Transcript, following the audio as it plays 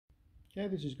Okay,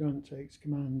 this is Grant Takes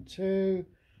Command 2,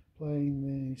 playing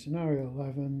the Scenario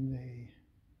 11, the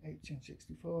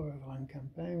 1864 Overland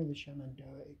campaign with the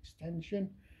Shenandoah extension.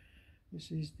 This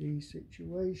is the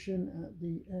situation at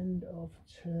the end of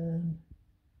turn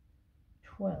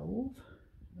 12.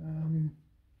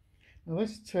 Now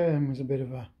this turn was a bit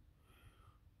of a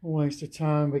waste of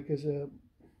time because it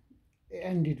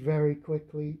ended very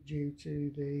quickly due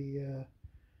to the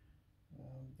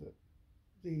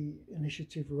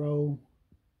initiative roll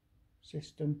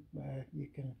system, where you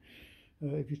can,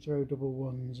 if you throw double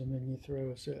ones and then you throw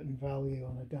a certain value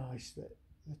on a dice, that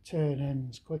the turn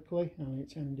ends quickly, and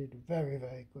it's ended very,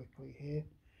 very quickly here.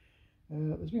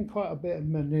 There's been quite a bit of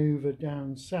manoeuvre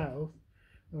down south.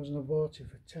 There was an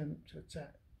abortive attempt to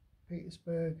attack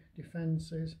Petersburg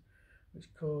defences,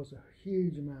 which caused a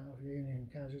huge amount of Union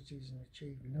casualties and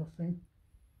achieved nothing.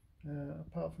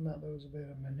 Apart from that, there was a bit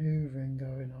of manoeuvring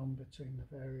going on between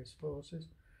the various forces.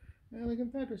 Now the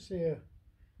Confederacy are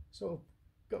sort of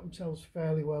got themselves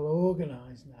fairly well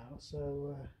organised now,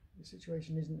 so the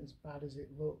situation isn't as bad as it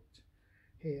looked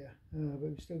here. But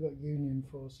we've still got Union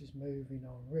forces moving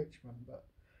on Richmond, but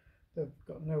they've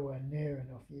got nowhere near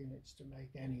enough units to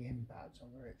make any impact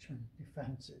on the Richmond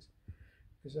defences,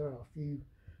 because there are a few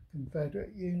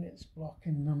Confederate units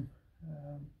blocking them.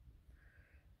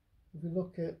 If we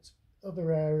look at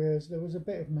other areas, there was a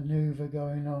bit of manoeuvre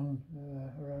going on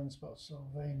around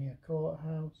Spotsylvania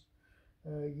Courthouse.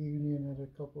 Union had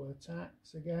a couple of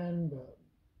attacks again, but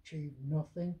achieved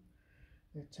nothing.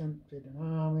 They attempted an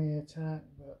army attack,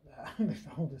 but they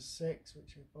found a 6,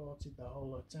 which aborted the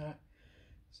whole attack.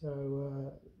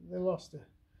 So they lost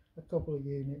a couple of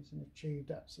units and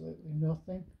achieved absolutely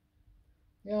nothing.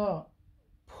 They are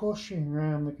pushing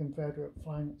around the Confederate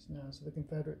flanks now, so the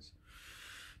Confederates'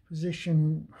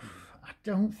 position, I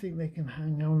don't think they can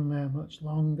hang on there much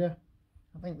longer.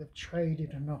 I think they've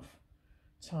traded enough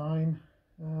time,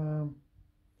 and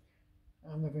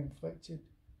they've inflicted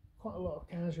quite a lot of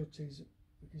casualties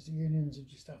because the Unions have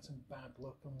just had some bad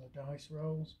luck on the dice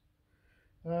rolls.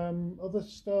 Other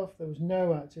stuff, there was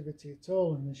no activity at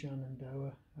all in the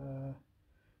Shenandoah,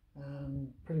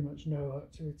 and pretty much no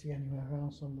activity anywhere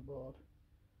else on the board.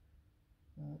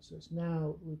 So it's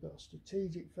now we've got a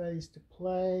strategic phase to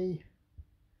play.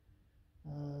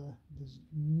 There's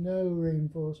no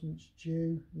reinforcements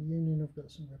due. The Union have got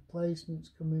some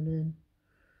replacements coming in.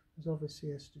 There's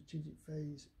obviously a strategic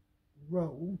phase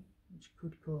roll, which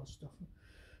could cause stuff.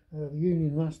 The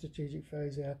Union last strategic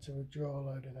phase, they had to withdraw a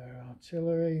load of their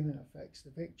artillery, and that affects the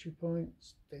victory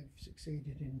points. They've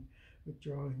succeeded in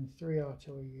withdrawing 3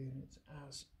 artillery units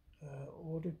as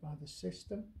ordered by the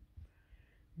system.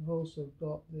 We've also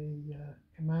got the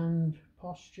command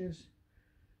postures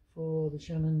for the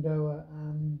Shenandoah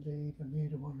and the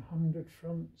Bermuda 100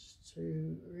 fronts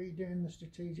to redo in the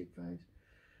strategic phase.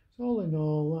 So all in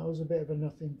all, that was a bit of a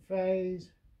nothing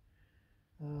phase.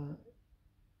 The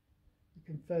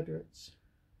Confederates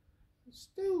are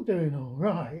still doing all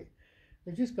right.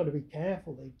 They've just got to be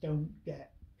careful they don't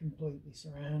get completely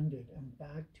surrounded and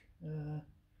bagged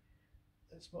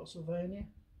at Spotsylvania.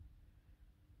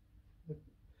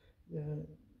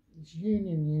 These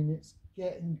Union units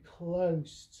getting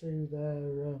close to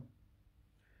their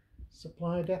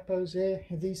supply depots here.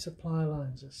 If these supply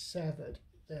lines are severed,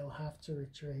 they'll have to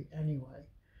retreat anyway.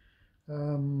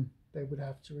 They would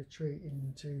have to retreat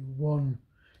into one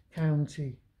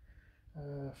county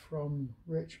from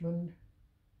Richmond,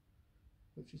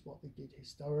 which is what they did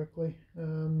historically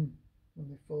when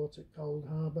they fought at Cold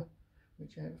Harbour,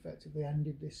 which effectively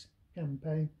ended this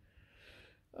campaign.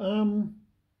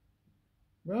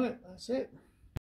 Right, that's it.